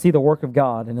see the work of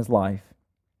God in his life.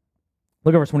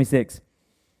 Look at verse 26.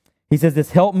 He says this,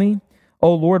 help me,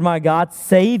 O Lord my God,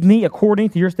 save me according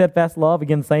to your steadfast love.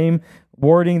 Again, the same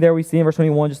wording there we see in verse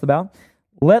 21 just about.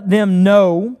 Let them,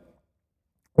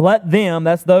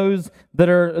 that's those that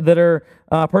are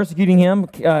persecuting him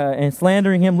and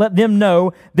slandering him, let them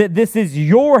know that this is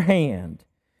your hand.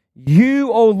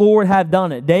 You, O Lord, have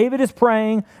done it. David is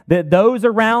praying that those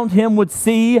around him would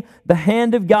see the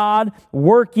hand of God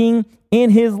working in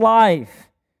his life.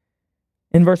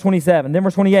 In verse 27, then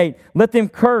verse 28, let them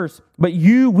curse, but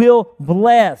you will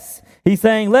bless. He's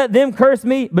saying, let them curse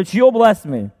me, but you'll bless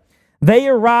me. They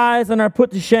arise and are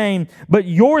put to shame, but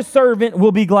your servant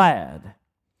will be glad.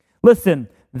 Listen,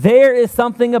 there is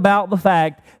something about the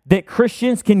fact that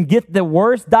Christians can get the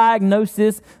worst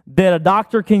diagnosis that a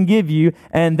doctor can give you,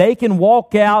 and they can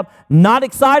walk out not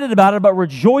excited about it, but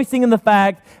rejoicing in the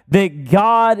fact that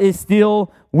God is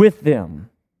still with them.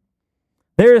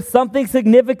 There is something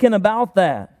significant about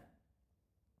that.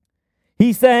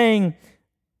 He's saying,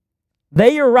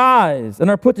 they arise and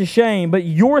are put to shame, but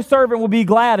your servant will be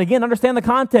glad. Again, understand the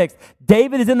context.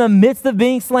 David is in the midst of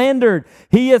being slandered.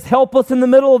 He is helpless in the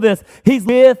middle of this. He's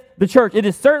with the church. It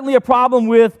is certainly a problem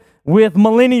with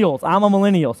millennials. I'm a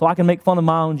millennial, so I can make fun of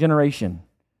my own generation.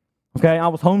 Okay, I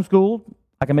was homeschooled.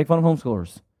 I can make fun of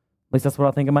homeschoolers. At least that's what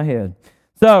I think in my head.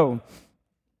 So,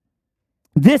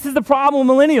 this is the problem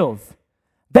with millennials.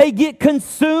 They get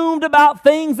consumed about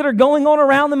things that are going on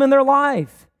around them in their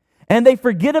life. And they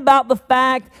forget about the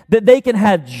fact that they can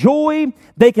have joy,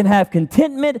 they can have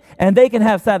contentment, and they can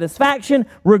have satisfaction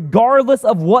regardless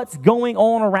of what's going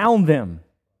on around them.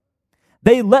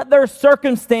 They let their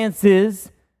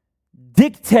circumstances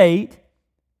dictate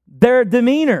their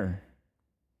demeanor.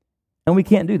 And we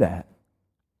can't do that.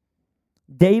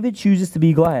 David chooses to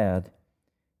be glad,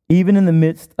 even in the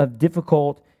midst of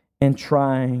difficult and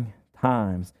trying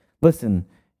times. Listen,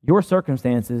 your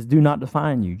circumstances do not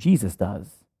define you. Jesus does.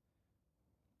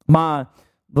 The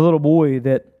little boy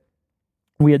that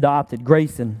we adopted,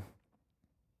 Grayson,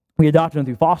 we adopted him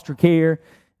through foster care.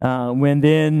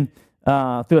 Through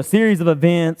a series of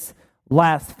events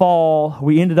last fall,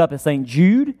 we ended up at St.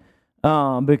 Jude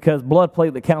because blood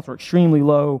platelet counts were extremely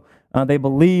low. They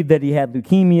believed that he had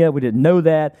leukemia. We didn't know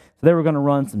that, so they were going to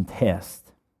run some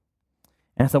tests.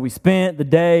 And so we spent the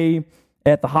day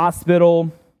at the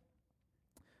hospital.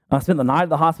 I spent the night at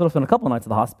the hospital, spent a couple of nights at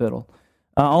the hospital.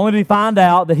 Only to find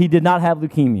out that he did not have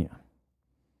leukemia,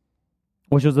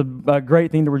 which was a great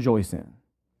thing to rejoice in.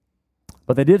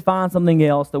 But they did find something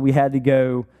else that we had to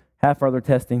go have further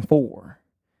testing for.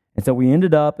 And so we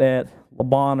ended up at Le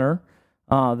Bonheur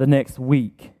the next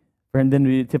week for them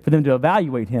to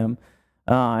evaluate him.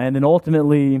 And then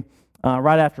ultimately,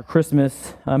 right after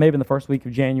Christmas, maybe in the first week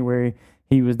of January,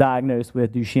 he was diagnosed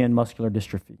with Duchenne muscular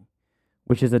dystrophy,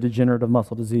 which is a degenerative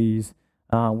muscle disease,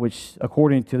 which,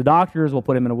 according to the doctors, will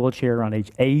put him in a wheelchair around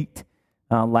age 8.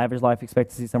 Average life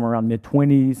expectancy somewhere around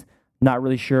mid-20s. Not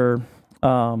really sure.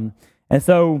 And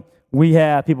so we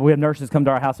have nurses come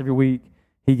to our house every week.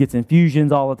 He gets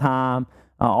infusions all the time.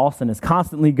 Austin is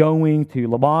constantly going to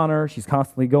Le Bonheur. She's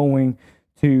constantly going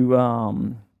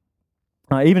to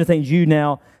even at St. Jude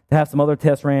now to have some other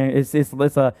tests ran.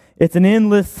 It's an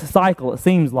endless cycle, it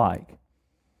seems like.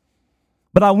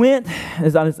 But I went,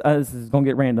 this is going to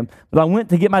get random, but I went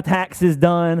to get my taxes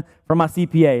done for my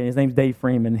CPA, and his name's Dave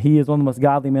Freeman. He is one of the most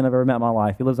godly men I've ever met in my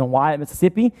life. He lives in Wyatt,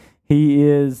 Mississippi. He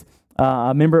is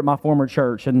a member at my former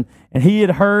church, and he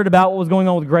had heard about what was going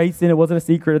on with Grayson. It wasn't a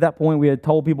secret at that point. We had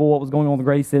told people what was going on with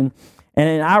Grayson.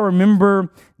 And I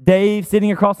remember Dave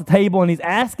sitting across the table, and he's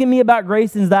asking me about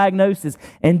Grayson's diagnosis,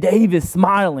 and Dave is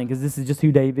smiling because this is just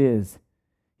who Dave is.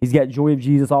 He's got joy of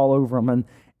Jesus all over him,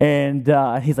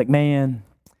 and he's like, man,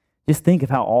 just think of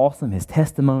how awesome his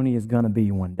testimony is going to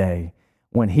be one day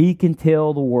when he can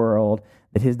tell the world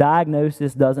that his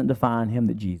diagnosis doesn't define him,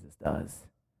 that Jesus does.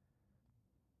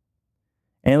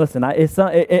 And listen,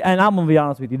 and I'm going to be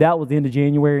honest with you, that was the end of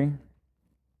January.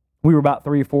 We were about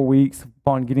 3 or 4 weeks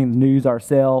upon getting the news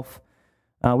ourselves.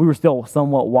 We were still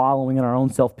somewhat wallowing in our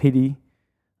own self-pity.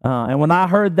 And when I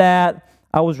heard that,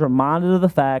 I was reminded of the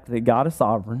fact that God is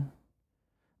sovereign,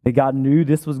 that God knew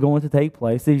this was going to take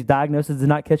place. These diagnoses did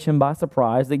not catch him by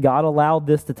surprise, that God allowed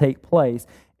this to take place,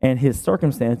 and his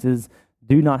circumstances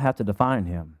do not have to define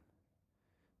him,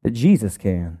 that Jesus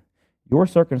can. Your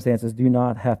circumstances do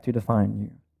not have to define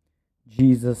you.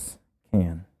 Jesus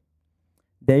can.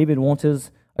 David wants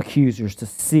his accusers to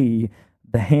see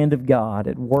the hand of God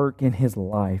at work in his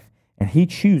life, and he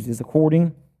chooses,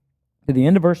 according to the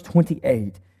end of verse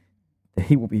 28, that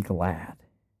he will be glad.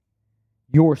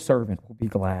 Your servant will be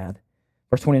glad.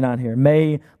 Verse 29 here,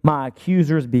 may my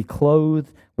accusers be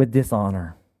clothed with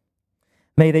dishonor.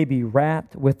 May they be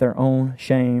wrapped with their own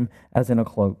shame as in a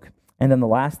cloak. And then the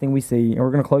last thing we see, and we're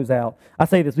going to close out. I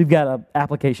say this, we've got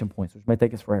application points, which may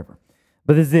take us forever.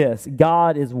 But it's this,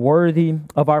 God is worthy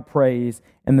of our praise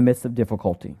in the midst of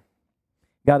difficulty.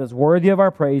 God is worthy of our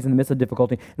praise in the midst of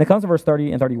difficulty. And it comes to verse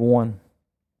 30 and 31.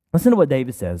 Listen to what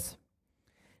David says.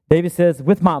 David says,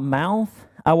 with my mouth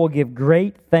I will give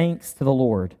great thanks to the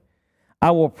Lord. I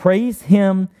will praise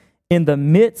him in the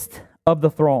midst of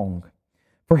the throng.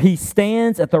 For he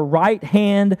stands at the right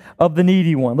hand of the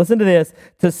needy one. Listen to this.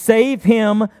 To save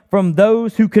him from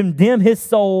those who condemn his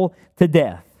soul to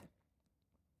death.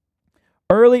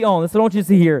 Early on, this is what I want you to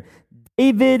see here.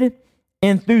 David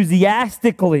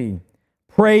enthusiastically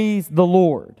praised the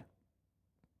Lord.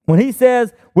 When he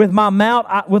says, with my mouth,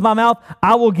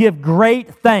 I will give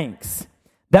great thanks.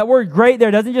 That word great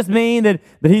there doesn't just mean that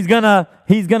he's gonna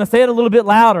say it a little bit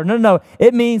louder. No.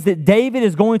 It means that David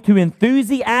is going to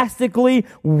enthusiastically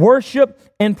worship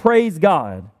and praise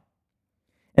God.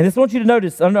 And this I want you to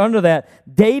notice under that,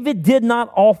 David did not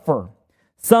offer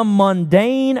some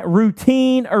mundane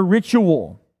routine or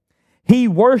ritual. He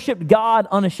worshiped God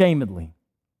unashamedly.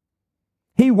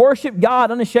 He worshiped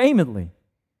God unashamedly.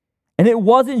 And it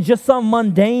wasn't just some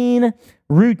mundane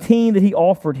routine that he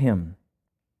offered him.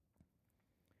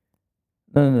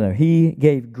 No. He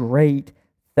gave great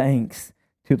thanks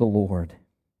to the Lord.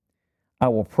 I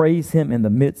will praise him in the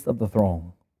midst of the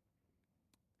throng.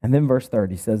 And then verse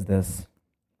 30 says this,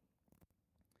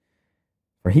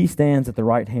 for he stands at the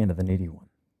right hand of the needy one.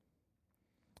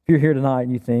 If you're here tonight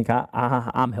and you think,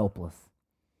 I'm helpless,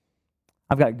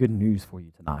 I've got good news for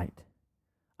you tonight.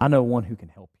 I know one who can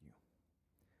help you.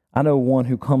 I know one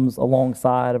who comes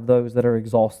alongside of those that are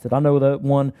exhausted. I know the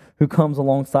one who comes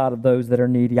alongside of those that are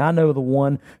needy. I know the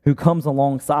one who comes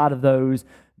alongside of those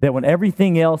that when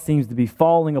everything else seems to be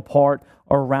falling apart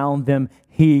around them,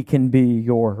 he can be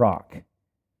your rock.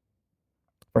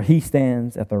 For he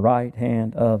stands at the right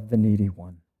hand of the needy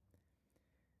one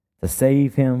to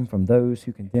save him from those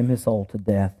who condemn his soul to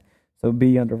death. So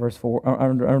B under verse 4,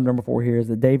 under number 4 here is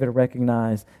that David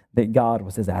recognized that God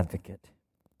was his advocate.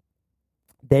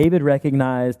 David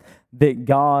recognized that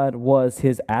God was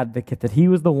his advocate, that he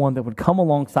was the one that would come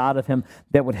alongside of him,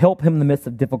 that would help him in the midst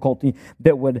of difficulty,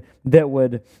 that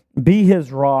would be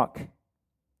his rock.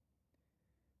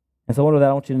 And so under that,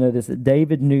 I want you to know this, that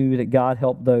David knew that God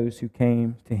helped those who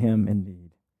came to him in need.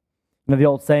 You know, the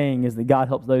old saying is that God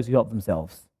helps those who help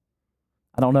themselves.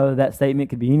 I don't know that statement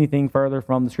could be anything further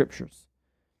from the Scriptures.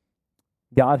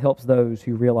 God helps those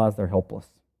who realize they're helpless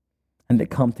and that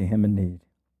come to him in need.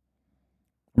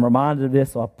 I'm reminded of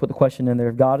this, so I'll put the question in there.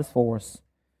 If God is for us,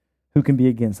 who can be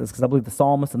against us? Because I believe the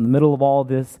psalmist in the middle of all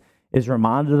this is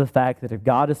reminded of the fact that if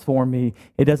God is for me,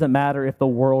 it doesn't matter if the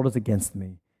world is against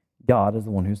me. God is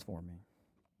the one who's for me.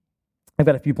 I've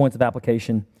got a few points of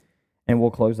application, and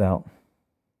we'll close out.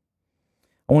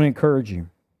 I want to encourage you.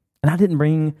 And I didn't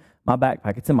bring my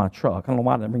backpack. It's in my truck. I don't know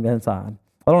why I didn't bring that inside.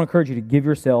 I don't encourage you to give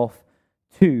yourself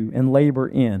to and labor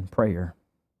in prayer.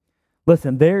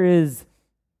 Listen, there is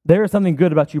something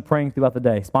good about you praying throughout the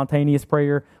day. Spontaneous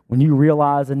prayer, when you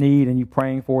realize a need and you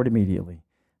praying for it immediately.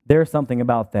 There's something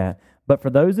about that. But for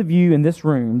those of you in this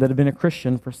room that have been a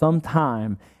Christian for some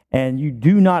time and you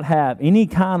do not have any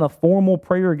kind of formal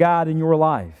prayer guide in your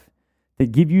life to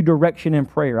give you direction in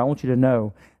prayer, I want you to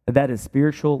know that that is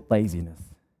spiritual laziness.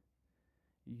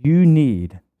 You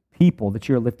need people that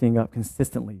you're lifting up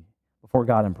consistently before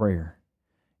God in prayer.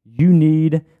 You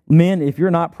need men, if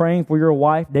you're not praying for your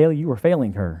wife daily, you are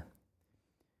failing her.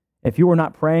 If you are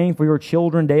not praying for your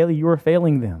children daily, you are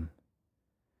failing them.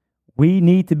 We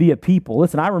need to be a people.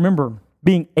 Listen, I remember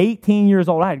being 18 years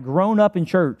old. I had grown up in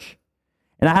church,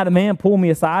 and I had a man pull me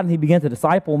aside, and he began to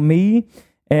disciple me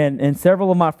and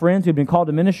several of my friends who had been called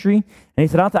to ministry. And he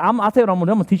said, I'll tell you what I'm going to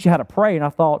do. I'm going to teach you how to pray. And I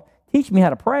thought, teach me how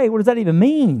to pray? What does that even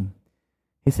mean?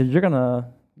 He said, you're going to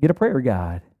get a prayer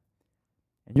guide.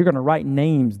 And you're going to write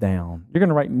names down. You're going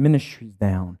to write ministries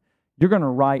down. You're going to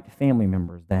write family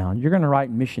members down. You're going to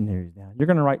write missionaries down. You're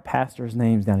going to write pastors'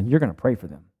 names down, and you're going to pray for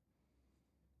them.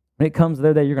 When it comes to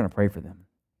their day, you're going to pray for them.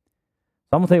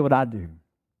 So I'm going to tell you what I do.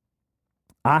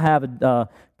 I have a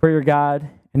prayer guide,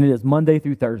 and it is Monday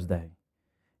through Thursday.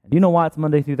 And you know why it's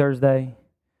Monday through Thursday?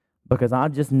 Because I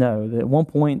just know that at one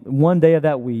point, one day of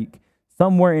that week,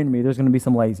 somewhere in me, there's going to be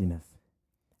some laziness.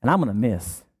 And I'm going to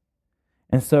miss.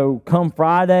 And so come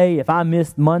Friday, if I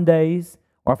missed Mondays,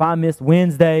 or if I missed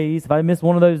Wednesdays, if I missed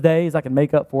one of those days, I can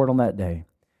make up for it on that day.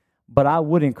 But I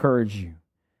would encourage you,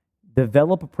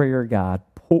 develop a prayer guide.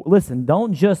 Listen,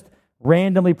 don't just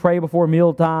randomly pray before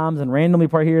meal times and randomly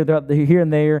pray here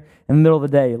and there in the middle of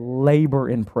the day. Labor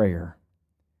in prayer.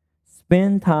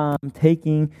 Spend time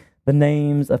taking the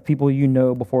names of people you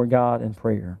know before God in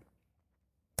prayer.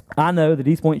 I know that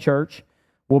East Point Church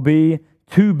will be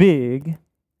too big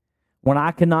when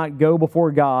I cannot go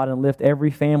before God and lift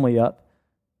every family up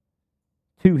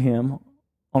to Him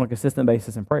on a consistent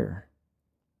basis in prayer.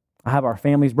 I have our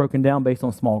families broken down based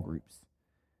on small groups.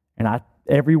 And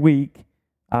every week,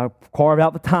 I carve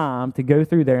out the time to go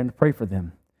through there and to pray for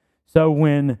them. So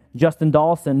when Justin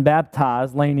Dawson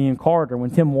baptized Laney and Carter, when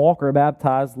Tim Walker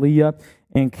baptized Leah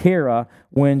and Kara,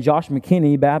 when Josh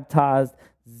McKinney baptized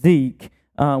Zeke,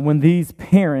 when these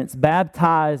parents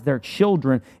baptized their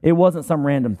children, it wasn't some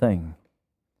random thing.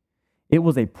 It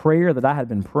was a prayer that I had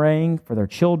been praying for their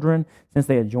children since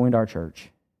they had joined our church.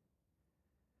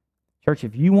 Church,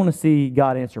 if you want to see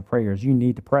God answer prayers, you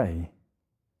need to pray.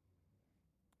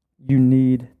 You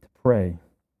need to pray.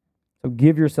 So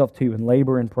give yourself to and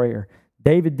labor in prayer.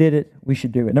 David did it. We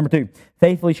should do it. Number 2,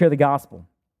 faithfully share the gospel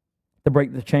to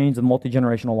break the chains of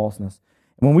multi-generational lostness.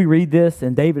 When we read this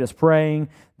and David is praying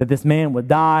that this man would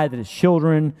die, that his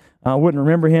children wouldn't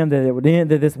remember him, that it would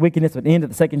end, that this wickedness would end at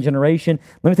the second generation.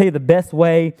 Let me tell you the best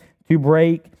way to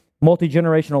break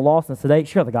multi-generational lostness today,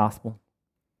 share the gospel.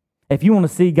 If you want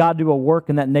to see God do a work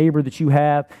in that neighbor that you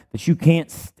have that you can't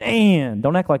stand,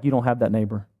 don't act like you don't have that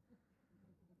neighbor.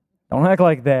 Don't act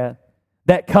like that.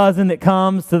 That cousin that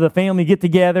comes to the family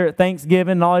get-together at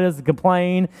Thanksgiving and all he does is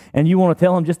complain, and you want to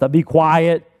tell him just to be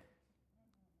quiet.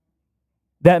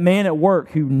 That man at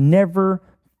work who never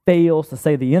fails to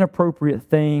say the inappropriate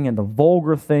thing and the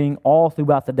vulgar thing all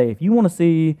throughout the day. If you want to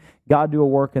see God do a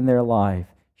work in their life,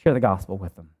 share the gospel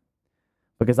with them.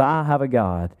 Because I have a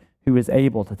God who is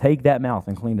able to take that mouth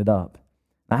and clean it up.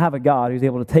 I have a God who's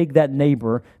able to take that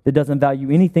neighbor that doesn't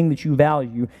value anything that you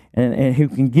value and who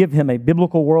can give him a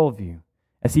biblical worldview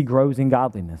as he grows in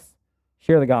godliness.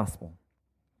 Share the gospel.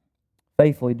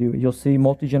 Faithfully do it. You'll see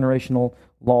multi-generational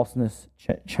lostness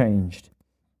changed.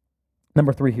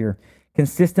 Number 3 here.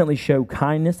 Consistently show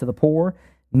kindness to the poor,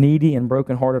 needy, and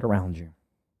brokenhearted around you.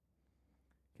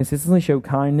 Consistently show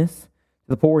kindness to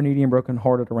the poor, needy, and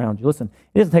brokenhearted around you. Listen,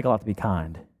 it doesn't take a lot to be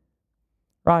kind.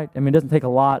 Right? I mean, it doesn't take a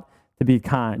lot to be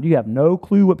kind. You have no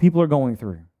clue what people are going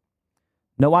through.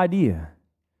 No idea.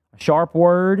 A sharp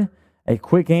word, a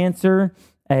quick answer,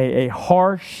 a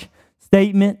harsh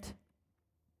statement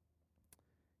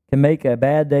can make a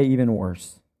bad day even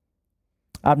worse.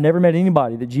 I've never met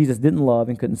anybody that Jesus didn't love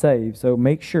and couldn't save, so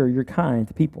make sure you're kind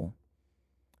to people,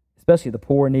 especially the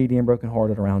poor, needy, and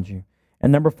brokenhearted around you.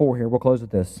 And number 4 here, we'll close with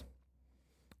this.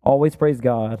 Always praise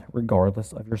God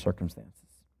regardless of your circumstances.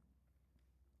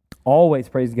 Always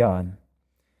praise God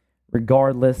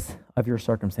regardless of your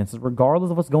circumstances, regardless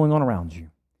of what's going on around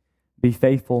you. Be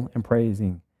faithful in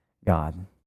praising God.